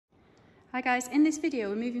Hi guys, in this video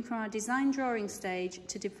we're moving from our design drawing stage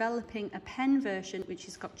to developing a pen version which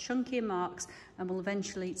has got chunkier marks and will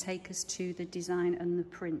eventually take us to the design and the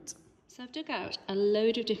print. So I've dug out a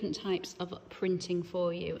load of different types of printing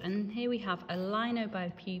for you, and here we have a lino by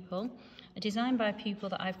a pupil, a design by a pupil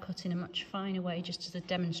that I've cut in a much finer way just as a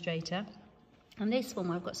demonstrator, and this one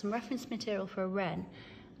I've got some reference material for a wren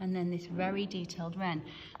and then this very detailed wren.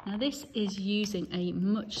 Now this is using a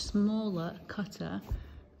much smaller cutter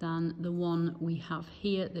than the one we have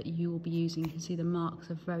here that you will be using. You can see the marks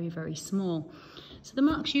are very, very small. So the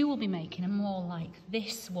marks you will be making are more like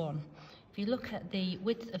this one. If you look at the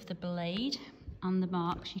width of the blade and the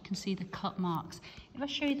marks, you can see the cut marks. If I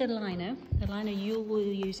show you the lino you will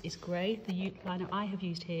use is grey. The lino I have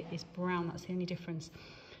used here is brown, that's the only difference.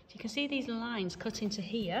 So you can see these lines cut into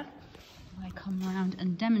here. If I come around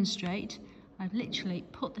and demonstrate, I've literally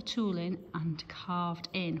put the tool in and carved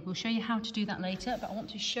in. We'll show you how to do that later, but I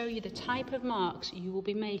want to show you the type of marks you will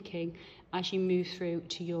be making as you move through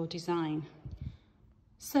to your design.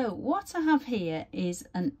 So what I have here is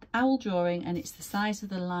an owl drawing, and it's the size of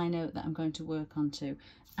the lino that I'm going to work onto.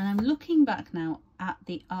 And I'm looking back now at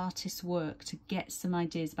the artist's work to get some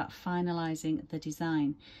ideas about finalising the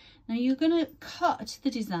design. Now you're going to cut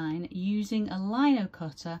the design using a lino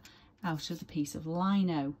cutter out of the piece of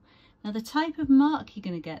lino. Now the type of mark you're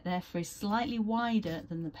going to get therefore is slightly wider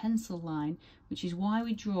than the pencil line, which is why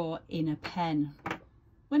we draw in a pen.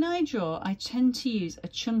 When I draw, I tend to use a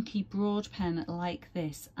chunky broad pen like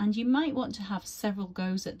this, and you might want to have several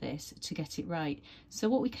goes at this to get it right. So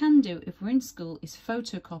what we can do if we're in school is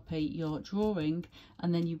photocopy your drawing,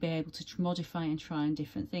 and then you'll be able to modify and try on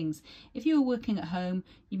different things. If you were working at home,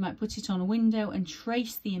 you might put it on a window and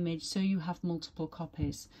trace the image so you have multiple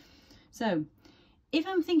copies. So if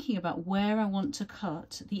I'm thinking about where I want to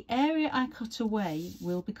cut, the area I cut away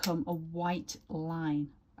will become a white line,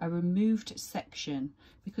 a removed section,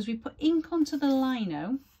 because we put ink onto the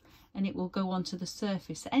lino and it will go onto the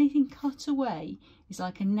surface. So anything cut away is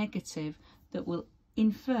like a negative that will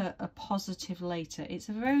infer a positive later. It's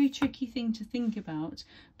a very tricky thing to think about,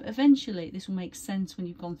 but eventually this will make sense when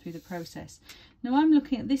you've gone through the process. Now I'm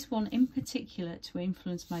looking at this one in particular to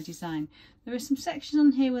influence my design. There are some sections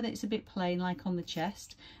on here where it's a bit plain, like on the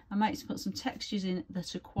chest. I might put some textures in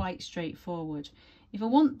that are quite straightforward. If I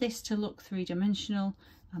want this to look three-dimensional,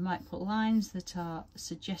 I might put lines that are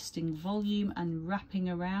suggesting volume and wrapping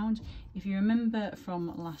around. If you remember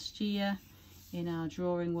from last year in our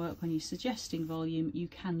drawing work, when you're suggesting volume, you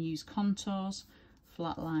can use contours.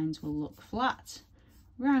 Flat lines will look flat,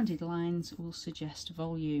 rounded lines will suggest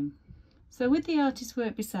volume. So with the artist's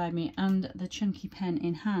work beside me and the chunky pen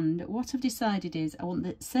in hand, what I've decided is I want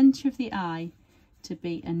the centre of the eye to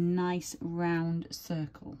be a nice round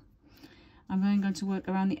circle. I'm going to work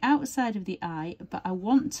around the outside of the eye, but I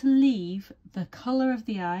want to leave the colour of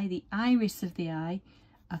the eye, the iris of the eye,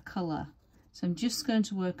 a colour. So I'm just going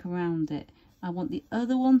to work around it. I want the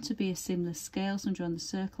other one to be a similar scale, so I'm drawing the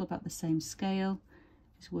circle about the same scale.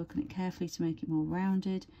 Just working it carefully to make it more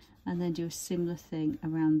rounded, and then do a similar thing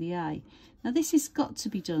around the eye. Now this has got to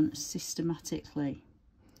be done systematically.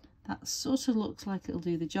 That sort of looks like it'll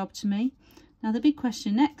do the job to me. Now the big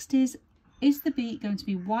question next is the beak going to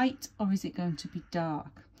be white or is it going to be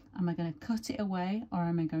dark? Am I going to cut it away or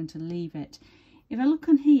am I going to leave it? If I look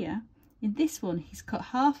on here, in this one he's cut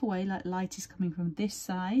half away, like light is coming from this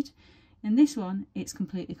side. In this one it's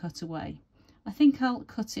completely cut away. I think I'll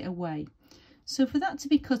cut it away. So for that to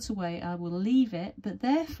be cut away, I will leave it, but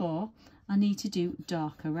therefore I need to do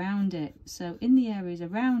dark around it. So in the areas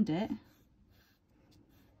around it,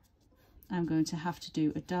 I'm going to have to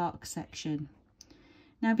do a dark section.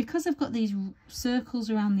 Now because I've got these circles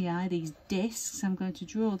around the eye, these discs, I'm going to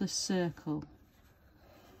draw the circle.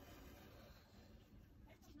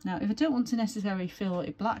 Now if I don't want to necessarily fill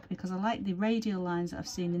it black, because I like the radial lines that I've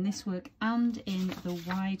seen in this work and in the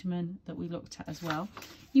Weidman that we looked at as well.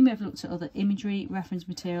 You may have looked at other imagery, reference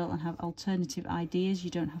material and have alternative ideas.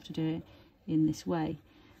 You don't have to do it in this way.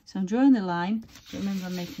 So I'm drawing the line, but remember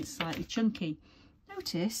I'm making it slightly chunky.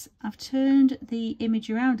 Notice I've turned the image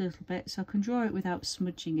around a little bit so I can draw it without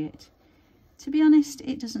smudging it. To be honest,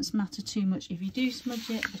 it doesn't matter too much if you do smudge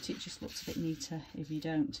it, but it just looks a bit neater if you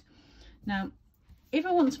don't. Now if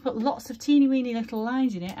I want to put lots of teeny weeny little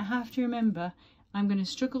lines in it, I have to remember I'm going to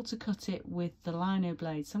struggle to cut it with the lino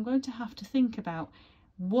blade. So I'm going to have to think about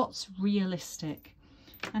what's realistic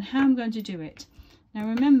and how I'm going to do it. Now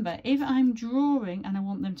remember, if I'm drawing and I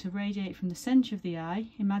want them to radiate from the centre of the eye,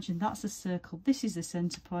 imagine that's a circle, this is the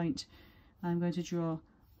centre point. I'm going to draw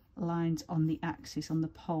lines on the axis, on the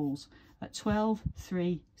poles, at 12,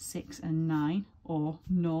 3, 6 and 9. or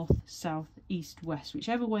north, south, east, west,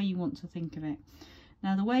 whichever way you want to think of it.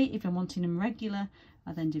 Now the way, if I'm wanting them regular,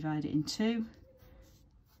 I then divide it in two.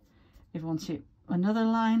 If I want it another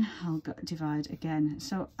line, I'll divide again.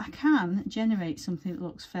 So I can generate something that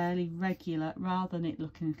looks fairly regular rather than it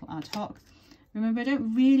looking a little ad hoc. Remember, I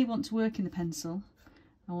don't really want to work in the pencil.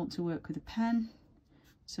 I want to work with a pen,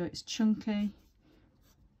 so it's chunky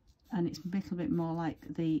and it's a little bit more like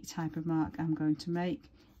the type of mark I'm going to make.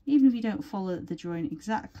 Even if you don't follow the drawing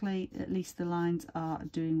exactly, at least the lines are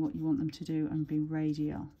doing what you want them to do and be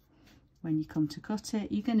radial. When you come to cut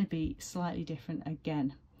it, you're going to be slightly different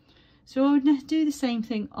again. So I would do the same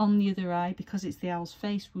thing on the other eye, because it's the owl's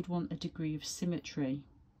face, would want a degree of symmetry.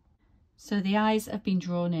 So the eyes have been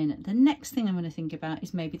drawn in. The next thing I'm going to think about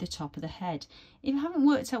is maybe the top of the head. If I haven't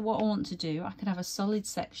worked out what I want to do, I could have a solid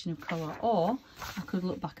section of colour, or I could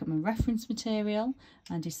look back at my reference material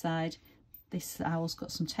and decide this owl's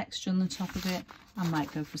got some texture on the top of it. I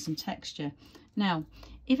might go for some texture. Now,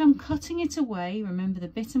 if I'm cutting it away, remember the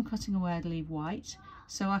bit I'm cutting away I'd leave white,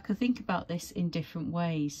 so I could think about this in different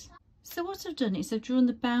ways. So what I've done is I've drawn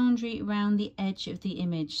the boundary around the edge of the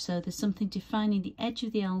image, so there's something defining the edge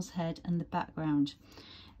of the owl's head and the background.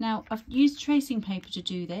 Now I've used tracing paper to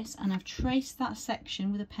do this, and I've traced that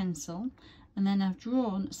section with a pencil, and then I've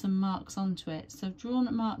drawn some marks onto it. So I've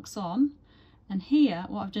drawn marks on, and here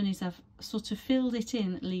what I've done is I've sort of filled it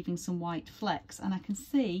in, leaving some white flecks, and I can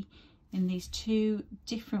see in these two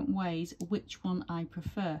different ways which one I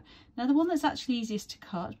prefer. Now the one that's actually easiest to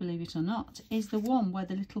cut, believe it or not, is the one where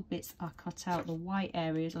the little bits are cut out, the white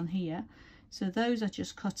areas on here. So those are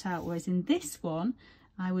just cut out, whereas in this one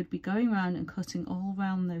I would be going around and cutting all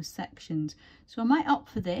around those sections. So I might opt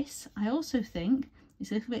for this. I also think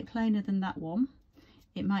it's a little bit plainer than that one.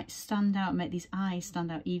 It might stand out, make these eyes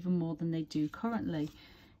stand out even more than they do currently.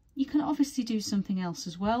 You can obviously do something else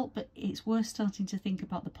as well, but it's worth starting to think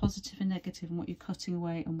about the positive and negative and what you're cutting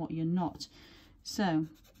away and what you're not. So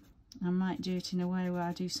I might do it in a way where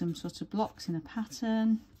I do some sort of blocks in a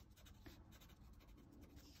pattern,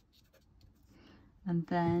 and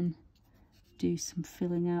then do some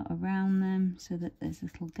filling out around them so that there's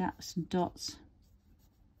little gaps and dots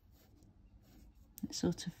that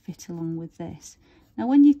sort of fit along with this. Now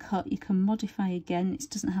when you cut, you can modify again. It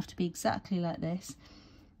doesn't have to be exactly like this.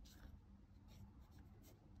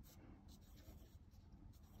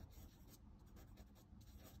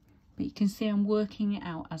 But you can see I'm working it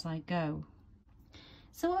out as I go.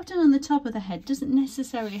 So what I've done on the top of the head doesn't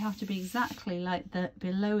necessarily have to be exactly like the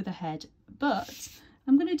below the head, but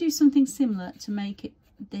I'm going to do something similar to make it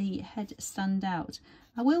the head stand out.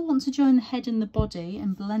 I will want to join the head and the body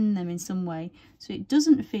and blend them in some way, so it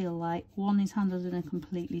doesn't feel like one is handled in a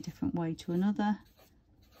completely different way to another.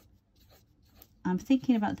 I'm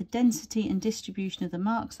thinking about the density and distribution of the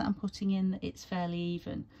marks that I'm putting in, that it's fairly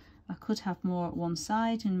even. I could have more at one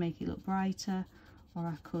side and make it look brighter, or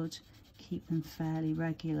I could keep them fairly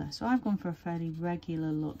regular. So I've gone for a fairly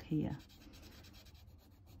regular look here.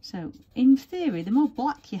 So in theory, the more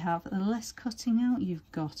black you have, the less cutting out you've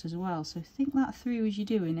got as well. So think that through as you're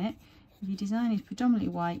doing it. If your design is predominantly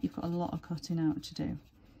white, you've got a lot of cutting out to do.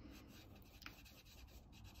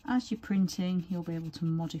 As you're printing, you'll be able to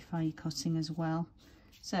modify your cutting as well.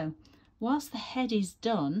 So whilst the head is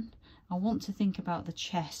done, I want to think about the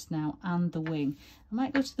chest now and the wing. I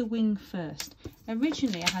might go to the wing first.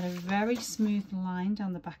 Originally I had a very smooth line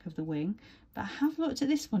down the back of the wing, but I have looked at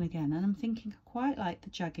this one again and I'm thinking I quite like the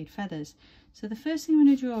jagged feathers. So the first thing I'm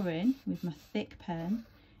going to draw in with my thick pen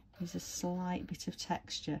is a slight bit of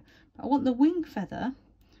texture. But I want the wing feather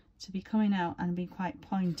to be coming out and be quite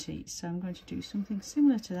pointy, so I'm going to do something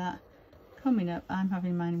similar to that. Coming up, I'm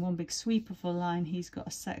having mine one big sweep of a line. He's got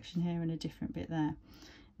a section here and a different bit there.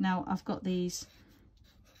 Now I've got these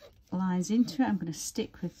lines into it, I'm going to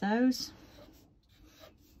stick with those.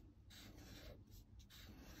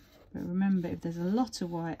 But remember, if there's a lot of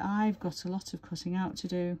white, I've got a lot of cutting out to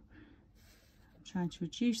do. I'm trying to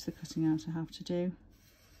reduce the cutting out I have to do.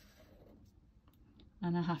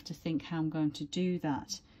 And I have to think how I'm going to do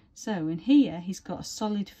that. So in here, he's got a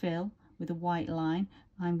solid fill with a white line.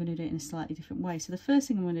 I'm going to do it in a slightly different way. So the first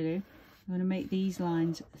thing I'm going to do, I'm going to make these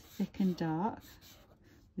lines thick and dark,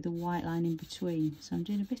 with a white line in between. So I'm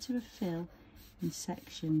doing a bit of a fill in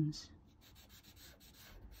sections.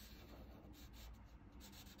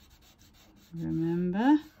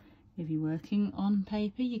 Remember, if you're working on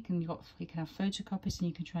paper, you can have photocopies and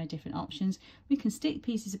you can try different options. We can stick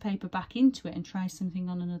pieces of paper back into it and try something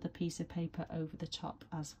on another piece of paper over the top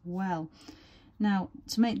as well. Now,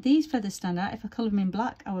 to make these feathers stand out, if I colour them in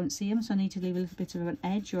black, I won't see them, so I need to leave a little bit of an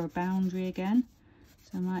edge or a boundary again.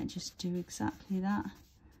 So I might just do exactly that.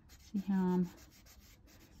 See how I'm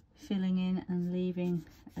filling in and leaving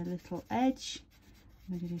a little edge.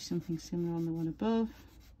 I'm going to do something similar on the one above.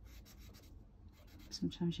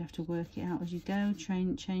 Sometimes you have to work it out as you go,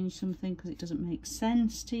 change something because it doesn't make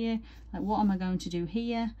sense to you. Like, what am I going to do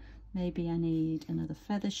here? Maybe I need another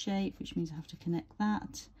feather shape, which means I have to connect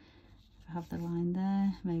that. If I have the line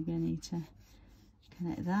there, maybe I need to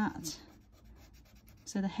connect that.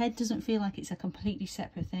 So the head doesn't feel like it's a completely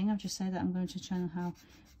separate thing. I've just said that I'm going to try and how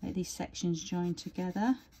make these sections join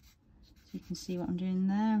together. So you can see what I'm doing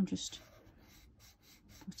there. I'm just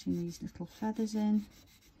putting these little feathers in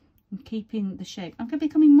and keeping the shape. I'm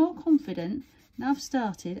becoming more confident now I've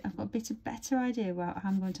started. I've got a bit of better idea about how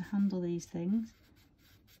I'm going to handle these things.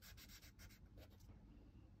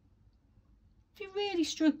 If you're really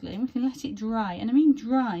struggling, we can let it dry, and I mean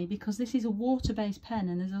dry because this is a water-based pen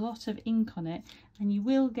and there's a lot of ink on it, and you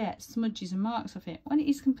will get smudges and marks of it. When it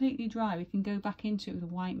is completely dry, we can go back into it with a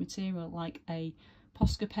white material like a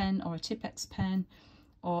Posca pen or a Tipp-Ex pen,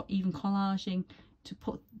 or even collaging to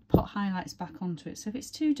put highlights back onto it. So if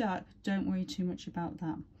it's too dark, don't worry too much about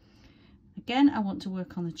that. Again, I want to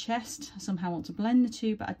work on the chest. I somehow want to blend the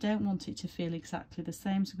two, but I don't want it to feel exactly the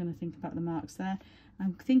same, so I'm going to think about the marks there.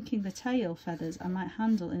 I'm thinking the tail feathers I might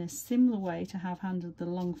handle in a similar way to have handled the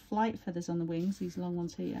long flight feathers on the wings, these long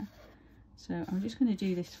ones here. So I'm just going to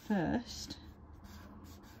do this first.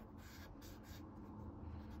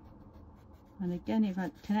 And again, if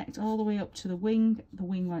I connect all the way up to the wing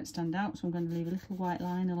won't stand out, so I'm going to leave a little white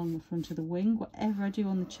line along the front of the wing. Whatever I do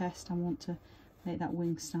on the chest, I want to make that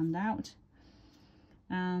wing stand out.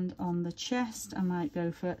 And on the chest, I might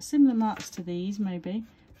go for similar marks to these, maybe.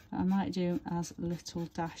 I might do as little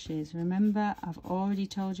dashes. Remember, I've already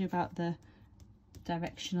told you about the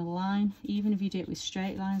directional line. Even if you do it with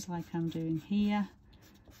straight lines like I'm doing here,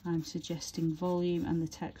 I'm suggesting volume and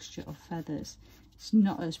the texture of feathers. It's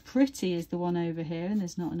not as pretty as the one over here, and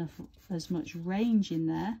there's not as much range in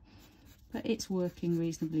there, but it's working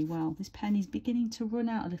reasonably well. This pen is beginning to run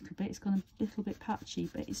out a little bit. It's gone a little bit patchy,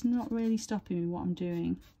 but it's not really stopping me what I'm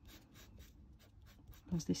doing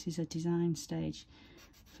because this is a design stage.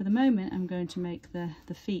 For the moment, I'm going to make the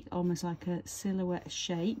feet almost like a silhouette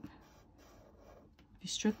shape. If you're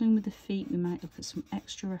struggling with the feet, we might look at some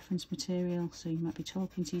extra reference material. So you might be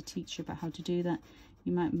talking to your teacher about how to do that.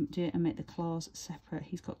 You might do it and make the claws separate.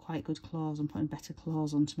 He's got quite good claws. I'm putting better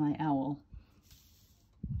claws onto my owl.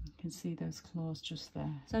 You can see those claws just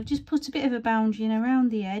there. So I've just put a bit of a boundary in around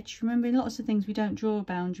the edge. Remember, in lots of things we don't draw a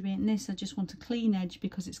boundary. In this, I just want a clean edge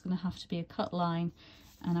because it's going to have to be a cut line.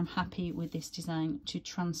 And I'm happy with this design to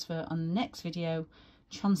transfer on the next video,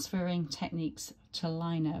 transferring techniques to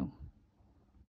lino.